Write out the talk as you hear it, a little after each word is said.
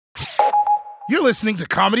You're listening to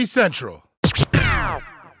Comedy Central.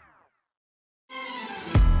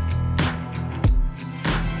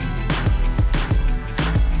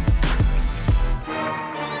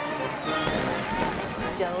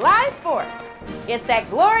 July 4th. It's that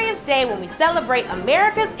glorious day when we celebrate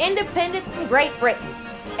America's independence from Great Britain.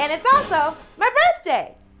 And it's also my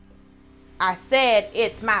birthday. I said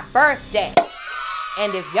it's my birthday.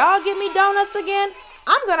 And if y'all give me donuts again,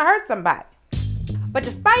 I'm gonna hurt somebody. But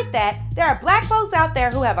despite that, there are black folks out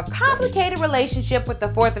there who have a complicated relationship with the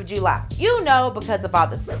 4th of July. You know, because of all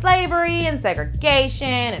the slavery and segregation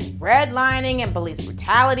and redlining and police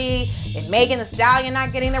brutality and Megan Thee Stallion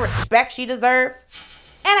not getting the respect she deserves.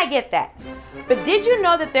 And I get that. But did you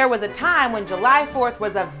know that there was a time when July 4th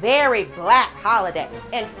was a very black holiday?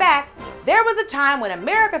 In fact, there was a time when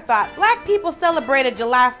America thought black people celebrated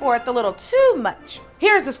July 4th a little too much.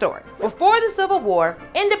 Here's the story. Before the Civil War,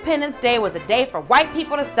 Independence Day was a day for white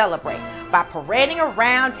people to celebrate by parading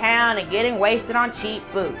around town and getting wasted on cheap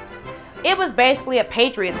booze. It was basically a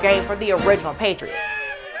Patriots game for the original Patriots.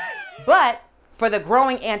 But for the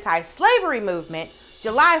growing anti-slavery movement,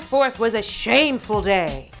 July 4th was a shameful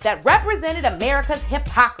day that represented America's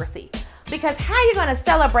hypocrisy. Because how you gonna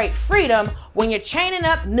celebrate freedom when you're chaining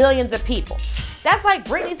up millions of people? That's like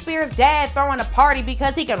Britney Spears' dad throwing a party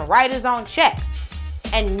because he can write his own checks.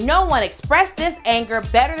 And no one expressed this anger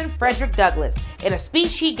better than Frederick Douglass in a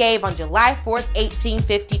speech he gave on July 4th,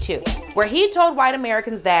 1852, where he told white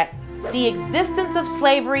Americans that the existence of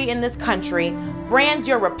slavery in this country brands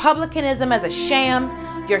your republicanism as a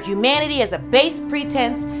sham, your humanity as a base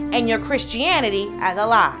pretense, and your Christianity as a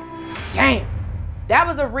lie. Damn, that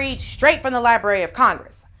was a read straight from the Library of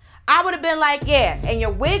Congress. I would have been like, yeah, and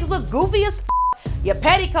your wigs look goofy as your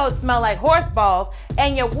petticoats smell like horse balls,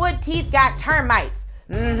 and your wood teeth got termites.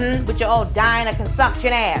 With your old dying of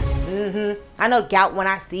consumption ass. I know gout when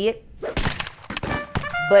I see it.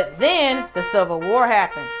 But then the Civil War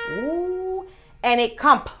happened. Ooh, and it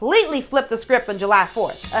completely flipped the script on July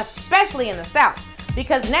 4th, especially in the South.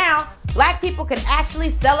 Because now, black people could actually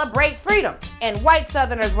celebrate freedom. And white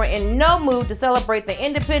Southerners were in no mood to celebrate the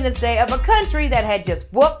Independence Day of a country that had just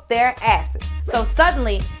whooped their asses. So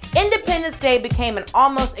suddenly, Independence Day became an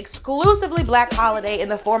almost exclusively black holiday in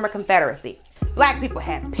the former Confederacy. Black people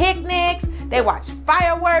had picnics, they watched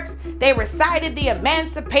fireworks, they recited the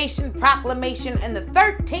Emancipation Proclamation and the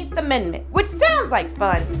 13th Amendment, which sounds like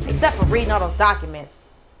fun, except for reading all those documents.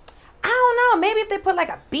 I don't know, maybe if they put like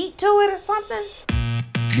a beat to it or something.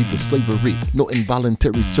 Neither slavery nor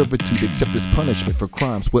involuntary servitude except as punishment for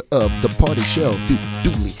crimes whereof the party shall be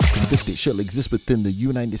duly convicted shall exist within the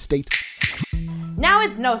United States. Now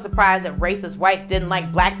it's no surprise that racist whites didn't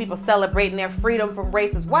like black people celebrating their freedom from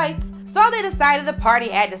racist whites, so they decided the party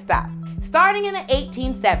had to stop. Starting in the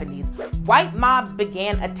 1870s, white mobs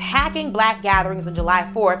began attacking black gatherings on July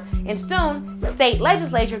 4th, and soon, state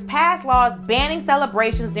legislatures passed laws banning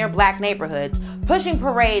celebrations near black neighborhoods, pushing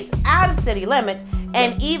parades out of city limits,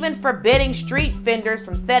 and even forbidding street vendors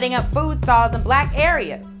from setting up food stalls in black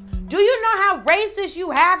areas. Do you know how racist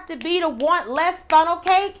you have to be to want less funnel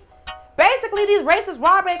cake? Basically, these racist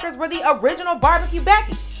lawmakers were the original barbecue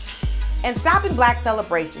Becky. And stopping black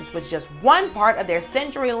celebrations was just one part of their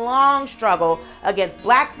century-long struggle against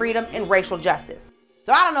black freedom and racial justice.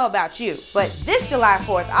 So I don't know about you, but this July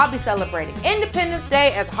 4th, I'll be celebrating Independence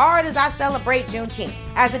Day as hard as I celebrate Juneteenth,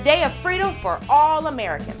 as a day of freedom for all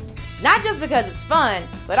Americans. Not just because it's fun,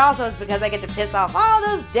 but also it's because I get to piss off all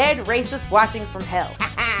those dead racists watching from hell.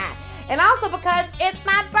 And also because it's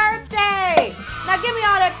my birthday. Now give me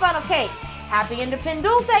all that funnel cake. Happy Independence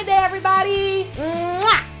Dul-Sayin Day, everybody.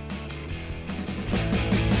 Mwah!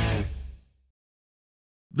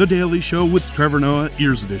 The Daily Show with Trevor Noah,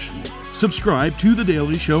 Ears Edition. Subscribe to The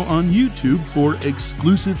Daily Show on YouTube for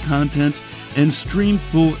exclusive content and stream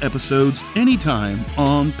full episodes anytime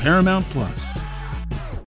on Paramount+.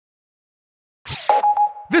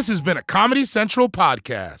 This has been a Comedy Central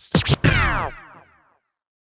podcast.